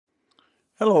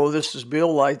Hello, this is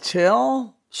Bill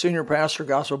Lytell, Senior Pastor,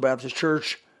 Gospel Baptist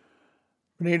Church,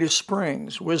 Bonita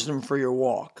Springs, Wisdom for Your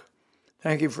Walk.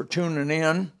 Thank you for tuning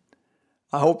in.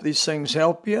 I hope these things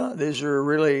help you. These are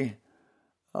really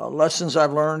lessons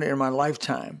I've learned in my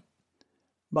lifetime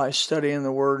by studying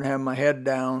the Word and having my head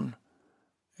down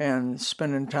and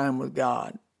spending time with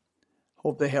God.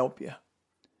 Hope they help you.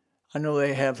 I know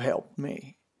they have helped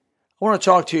me. I want to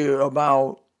talk to you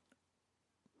about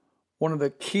one of the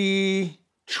key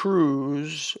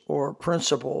truths or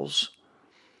principles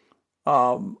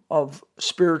of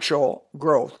spiritual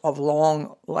growth, of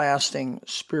long-lasting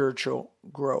spiritual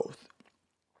growth.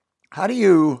 How do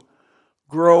you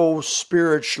grow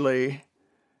spiritually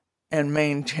and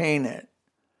maintain it?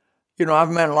 You know, I've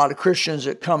met a lot of Christians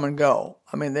that come and go.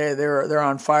 I mean, they're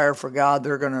on fire for God.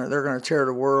 They're gonna tear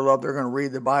the world up. They're gonna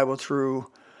read the Bible through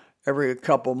every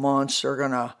couple months. They're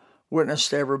gonna witness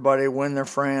to everybody, win their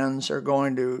friends. They're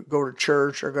going to go to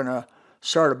church. They're going to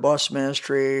start a bus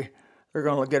ministry. They're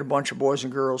going to get a bunch of boys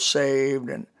and girls saved.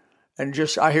 And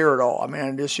just, I hear it all. I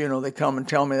mean, just, they come and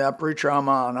tell me, that preacher I'm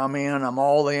on, I'm in, I'm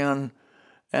all in.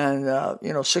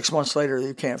 And, 6 months later,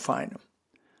 you can't find them.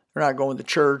 They're not going to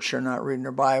church. They're not reading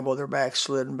their Bible. They're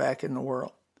backslidden back in the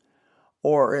world.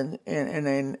 Or in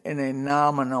a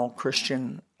nominal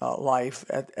Christian life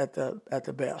at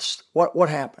the best. What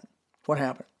happened? What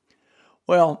happened?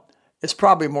 Well, it's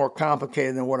probably more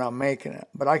complicated than what I'm making it.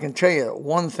 But I can tell you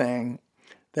one thing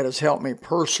that has helped me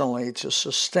personally to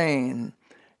sustain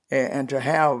and to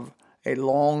have a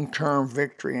long-term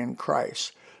victory in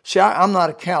Christ. See, I'm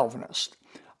not a Calvinist.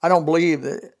 I don't believe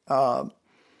that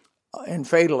in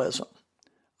fatalism.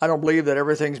 I don't believe that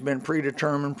everything's been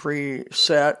predetermined,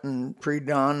 preset, and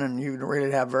pre-done, and you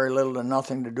really have very little to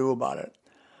nothing to do about it.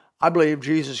 I believe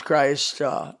Jesus Christ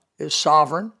is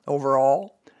sovereign over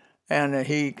all. And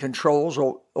he controls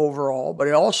overall, but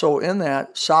he also, in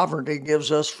that sovereignty,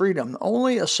 gives us freedom.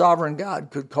 Only a sovereign God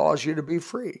could cause you to be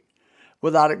free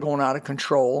without it going out of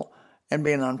control and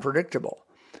being unpredictable.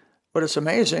 But it's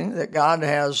amazing that God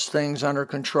has things under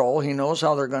control. He knows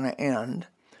how they're going to end.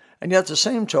 And yet, at the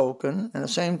same token, and the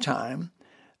same time,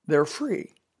 they're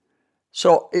free.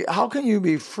 So how can you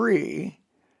be free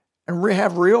and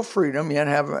have real freedom, yet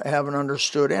have an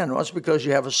understood end? Well, it's because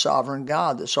you have a sovereign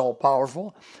God that's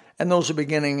all-powerful. And those are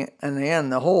beginning and the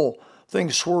end. The whole thing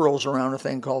swirls around a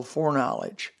thing called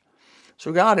foreknowledge.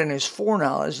 So God, in his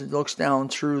foreknowledge, looks down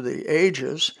through the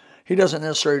ages. He doesn't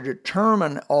necessarily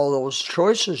determine all those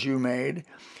choices you made.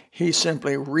 He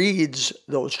simply reads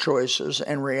those choices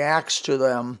and reacts to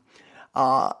them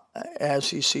as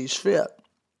he sees fit.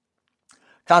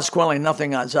 Consequently,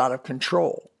 nothing is out of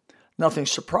control. Nothing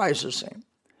surprises him.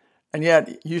 And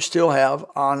yet, you still have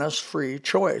honest, free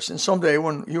choice. And someday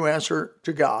when you answer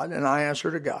to God, and I answer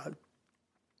to God,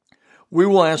 we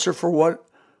will answer for what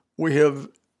we have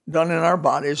done in our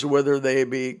bodies, whether they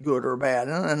be good or bad.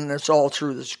 And it's all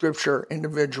through the Scripture.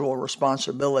 Individual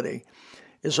responsibility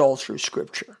is all through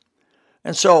Scripture.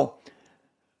 And so,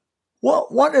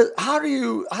 how do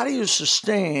you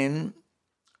sustain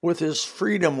with this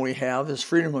freedom we have, this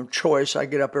freedom of choice? I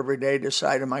get up every day,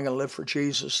 decide, am I going to live for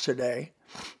Jesus today?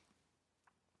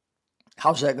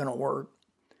 How's that going to work?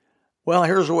 Well,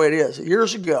 here's the way it is.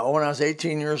 Years ago, when I was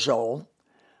 18 years old,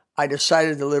 I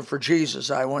decided to live for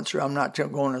Jesus. I went through, I'm not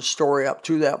going to story up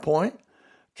to that point,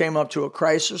 came up to a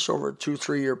crisis over a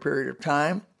 2-3 year period of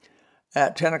time.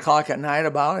 At 10 o'clock at night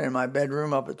about in my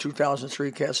bedroom up at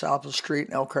 2003 Cassopolis Street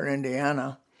in Elkhart,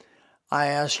 Indiana, I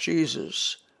asked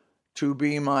Jesus to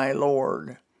be my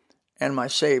Lord and my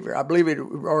Savior. I believe he'd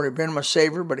already been my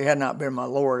Savior, but he had not been my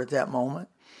Lord at that moment.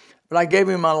 But I gave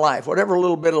him my life. Whatever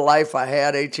little bit of life I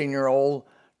had, 18-year-old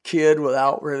kid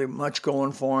without really much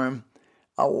going for him.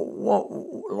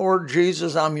 Lord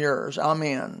Jesus, I'm yours. I'm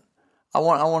in. I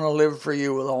want to live for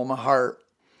you with all my heart.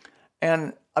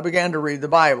 And I began to read the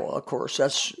Bible. Of course,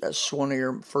 that's one of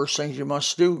your first things you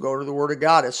must do. Go to the Word of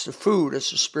God. It's the food.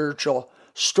 It's the spiritual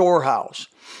storehouse.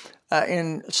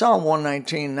 In Psalm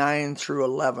 119, 9 through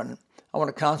 11, I want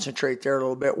to concentrate there a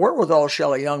little bit. Wherewithal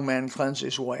shall a young man cleanse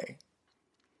his way?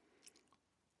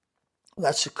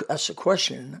 That's the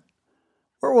question.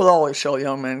 Wherewithal shall a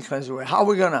young man cleanse his way? How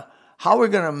are we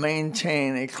gonna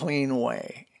maintain a clean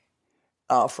way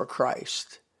for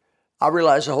Christ? I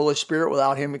realize the Holy Spirit,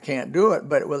 without him, you can't do it.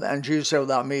 And Jesus said,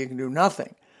 without me, you can do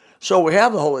nothing. So we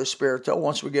have the Holy Spirit, though,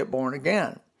 once we get born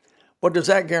again. But does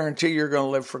that guarantee you're going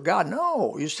to live for God?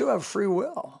 No, you still have free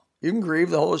will. You can grieve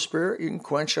the Holy Spirit. You can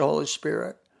quench the Holy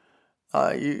Spirit.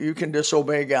 You can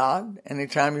disobey God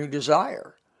anytime you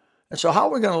desire. And so how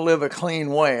are we going to live a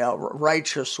clean way, a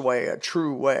righteous way, a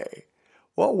true way?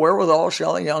 Well, wherewithal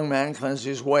shall a young man cleanse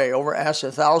his way? Over asked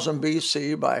 1000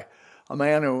 BC by a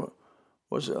man who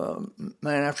was a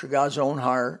man after God's own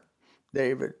heart,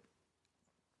 David.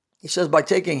 He says, by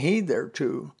taking heed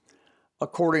thereto,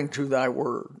 according to thy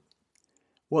word.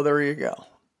 Well, there you go.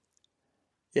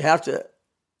 You have to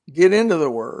get into the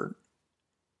word,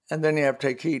 and then you have to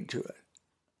take heed to it.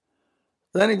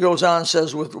 Then he goes on and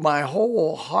says, with my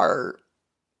whole heart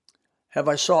have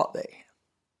I sought thee.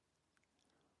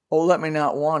 Oh, let me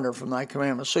not wander from thy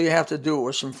commandments. So you have to do it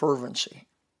with some fervency.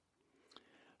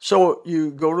 So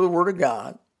you go to the Word of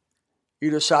God, you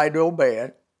decide to obey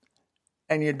it,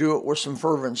 and you do it with some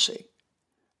fervency.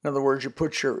 In other words, you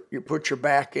put your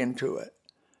back into it.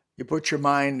 You put your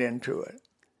mind into it.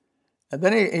 And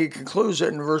then he concludes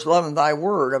it in verse 11, thy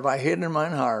word have I hidden in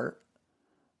mine heart,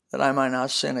 that I might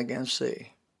not sin against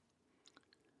thee.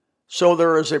 So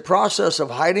there is a process of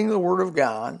hiding the Word of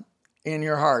God in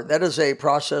your heart. That is a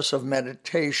process of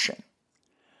meditation.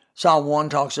 Psalm 1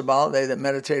 talks about they that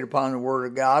meditate upon the Word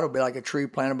of God will be like a tree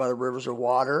planted by the rivers of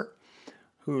water,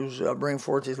 whose bring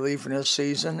forth his leaf in his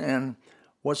season, and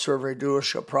whatsoever he doeth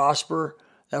shall prosper.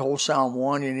 That whole Psalm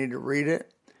 1, you need to read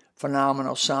it.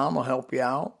 Phenomenal psalm, will help you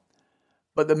out.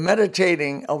 But the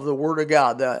meditating of the Word of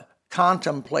God, the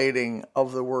contemplating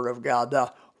of the Word of God,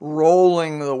 the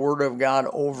rolling the Word of God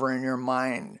over in your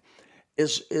mind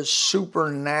is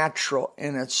supernatural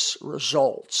in its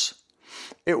results.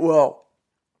 It will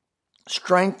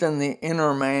strengthen the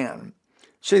inner man.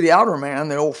 See, the outer man,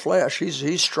 the old flesh,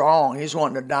 he's strong. He's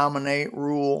wanting to dominate,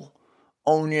 rule,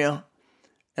 own you.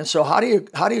 And so how do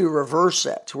you reverse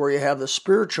that to where you have the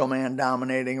spiritual man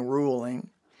dominating, ruling,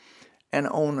 and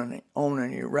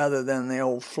owning you rather than the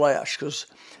old flesh? Because,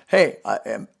 hey,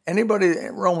 anybody,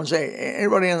 Romans 8,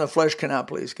 anybody in the flesh cannot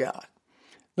please God.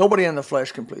 Nobody in the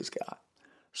flesh can please God.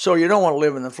 So you don't want to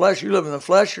live in the flesh. You live in the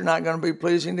flesh, you're not going to be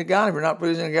pleasing to God. If you're not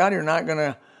pleasing to God, you're not going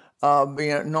to be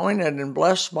anointed and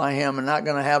blessed by Him, and not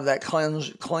going to have that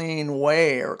clean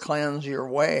way or cleanse your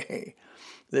way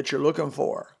that you're looking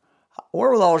for.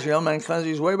 Wherewithal shall a young man cleanse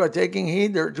his way? By taking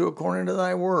heed thereto according to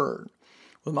thy word.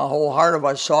 With my whole heart have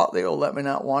I sought thee, O let me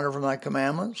not wander from thy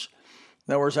commandments.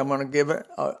 In other words, I'm going to give it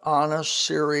an honest,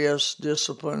 serious,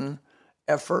 disciplined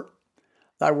effort.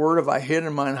 Thy word have I hid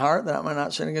in mine heart, that I might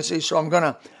not sin against thee. So I'm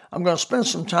going to spend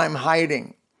some time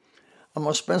hiding. I'm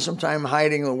going to spend some time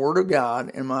hiding the Word of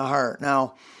God in my heart.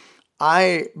 Now,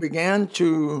 I began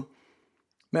to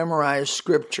memorize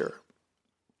Scripture.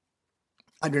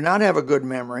 I do not have a good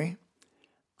memory.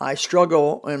 I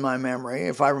struggle in my memory.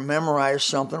 If I memorize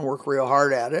something, work real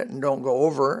hard at it, and don't go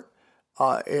over it,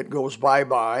 it goes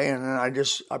bye-bye, and then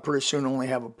I pretty soon only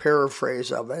have a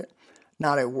paraphrase of it,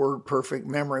 not a word-perfect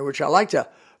memory, which I like to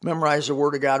memorize the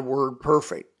Word of God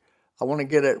word-perfect. I want to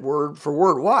get it word for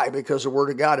word. Why? Because the Word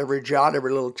of God, every jot,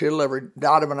 every little tittle, every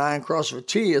dot of an I and cross of a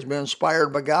T has been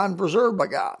inspired by God and preserved by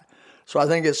God. So I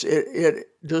think it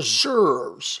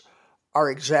deserves our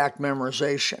exact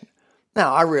memorization.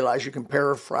 Now, I realize you can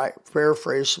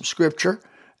paraphrase some Scripture,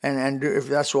 and do, if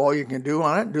that's all you can do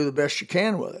on it, do the best you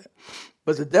can with it.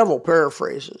 But the devil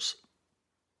paraphrases.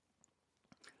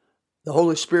 The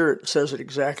Holy Spirit says it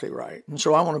exactly right. And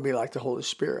so I want to be like the Holy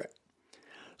Spirit.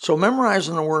 So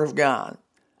memorizing the Word of God,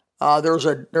 there's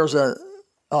a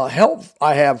help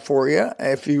I have for you.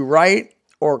 If you write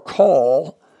or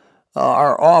call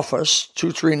our office,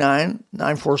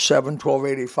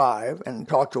 239-947-1285, and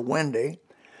talk to Wendy,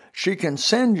 she can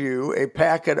send you a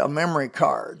packet of memory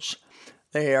cards.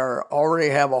 They already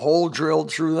have a hole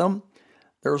drilled through them.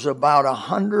 There's about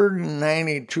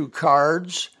 192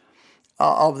 cards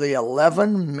of the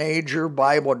 11 major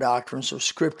Bible doctrines of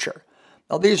Scripture.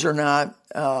 Now, these are not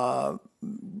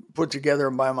put together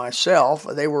by myself.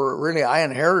 They were really, I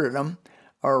inherited them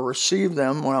or received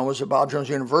them when I was at Bob Jones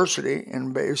University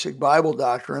in basic Bible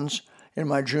doctrines in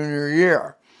my junior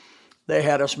year. They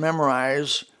had us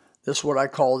memorize this, what I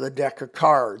call the deck of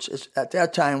cards. At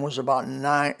that time was about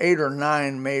 8 or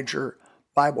 9 major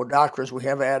Bible doctrines. We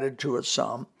have added to it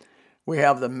some. We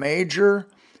have the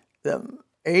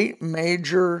 8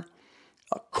 major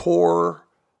core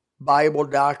Bible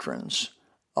doctrines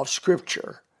of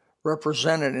Scripture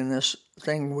represented in this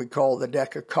thing we call the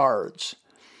deck of cards.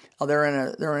 They're in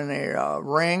a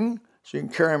ring, so you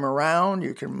can carry them around.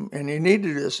 And you need to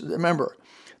do this. Remember,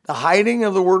 the hiding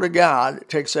of the Word of God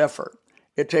takes effort.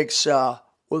 It takes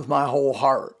with my whole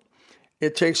heart.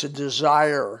 It takes a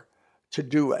desire to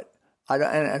do it, and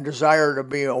a desire to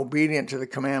be obedient to the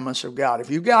commandments of God. If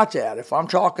you got that, if I'm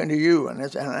talking to you, and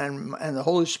the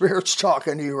Holy Spirit's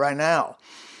talking to you right now,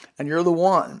 and you're the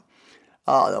one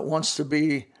that wants to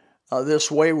be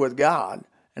this way with God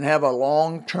and have a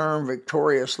long-term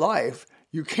victorious life,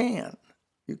 you can.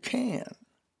 You can.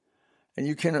 And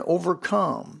you can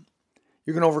overcome.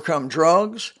 You can overcome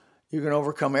drugs. You can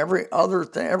overcome every other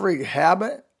thing, every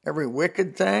habit, every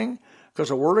wicked thing, because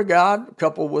the Word of God,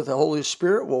 coupled with the Holy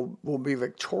Spirit, will be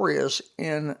victorious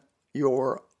in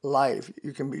your life.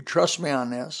 You can trust me on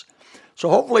this. So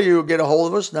hopefully you'll get a hold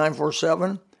of us,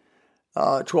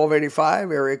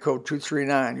 947-1285, area code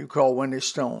 239. You call Wendy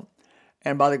Stone.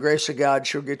 And by the grace of God,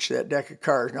 she'll get you that deck of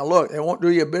cards. Now look, it won't do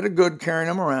you a bit of good carrying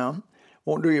them around.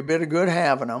 Won't do you a bit of good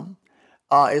having them.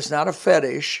 It's not a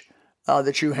fetish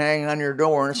that you hang on your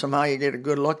door and somehow you get a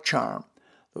good luck charm.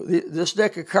 This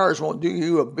deck of cards won't do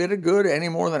you a bit of good any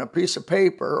more than a piece of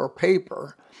paper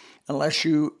unless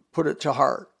you put it to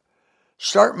heart.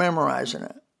 Start memorizing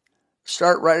it.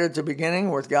 Start right at the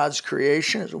beginning with God's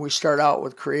creation. As we start out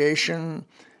with creation,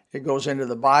 it goes into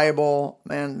the Bible,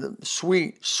 man, the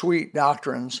sweet, sweet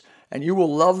doctrines. And you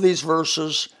will love these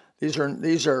verses.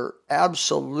 These are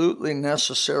absolutely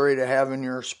necessary to have in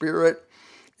your spirit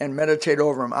and meditate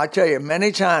over them. I tell you,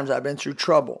 many times I've been through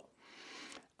trouble.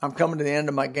 I'm coming to the end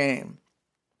of my game.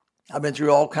 I've been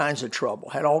through all kinds of trouble,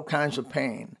 had all kinds of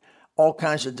pain, all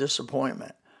kinds of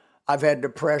disappointment. I've had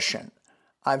depression.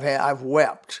 I've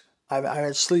wept. I've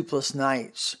had sleepless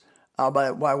nights. By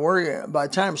the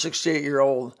time I'm a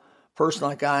 68-year-old person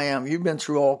like I am, you've been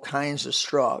through all kinds of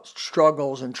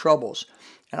struggles and troubles.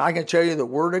 And I can tell you the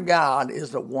Word of God is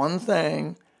the one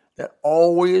thing that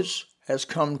always has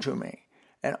come to me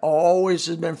and always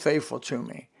has been faithful to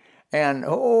me. And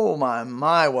oh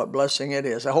my, what blessing it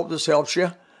is. I hope this helps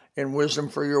you in wisdom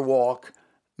for your walk.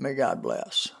 May God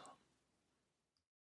bless.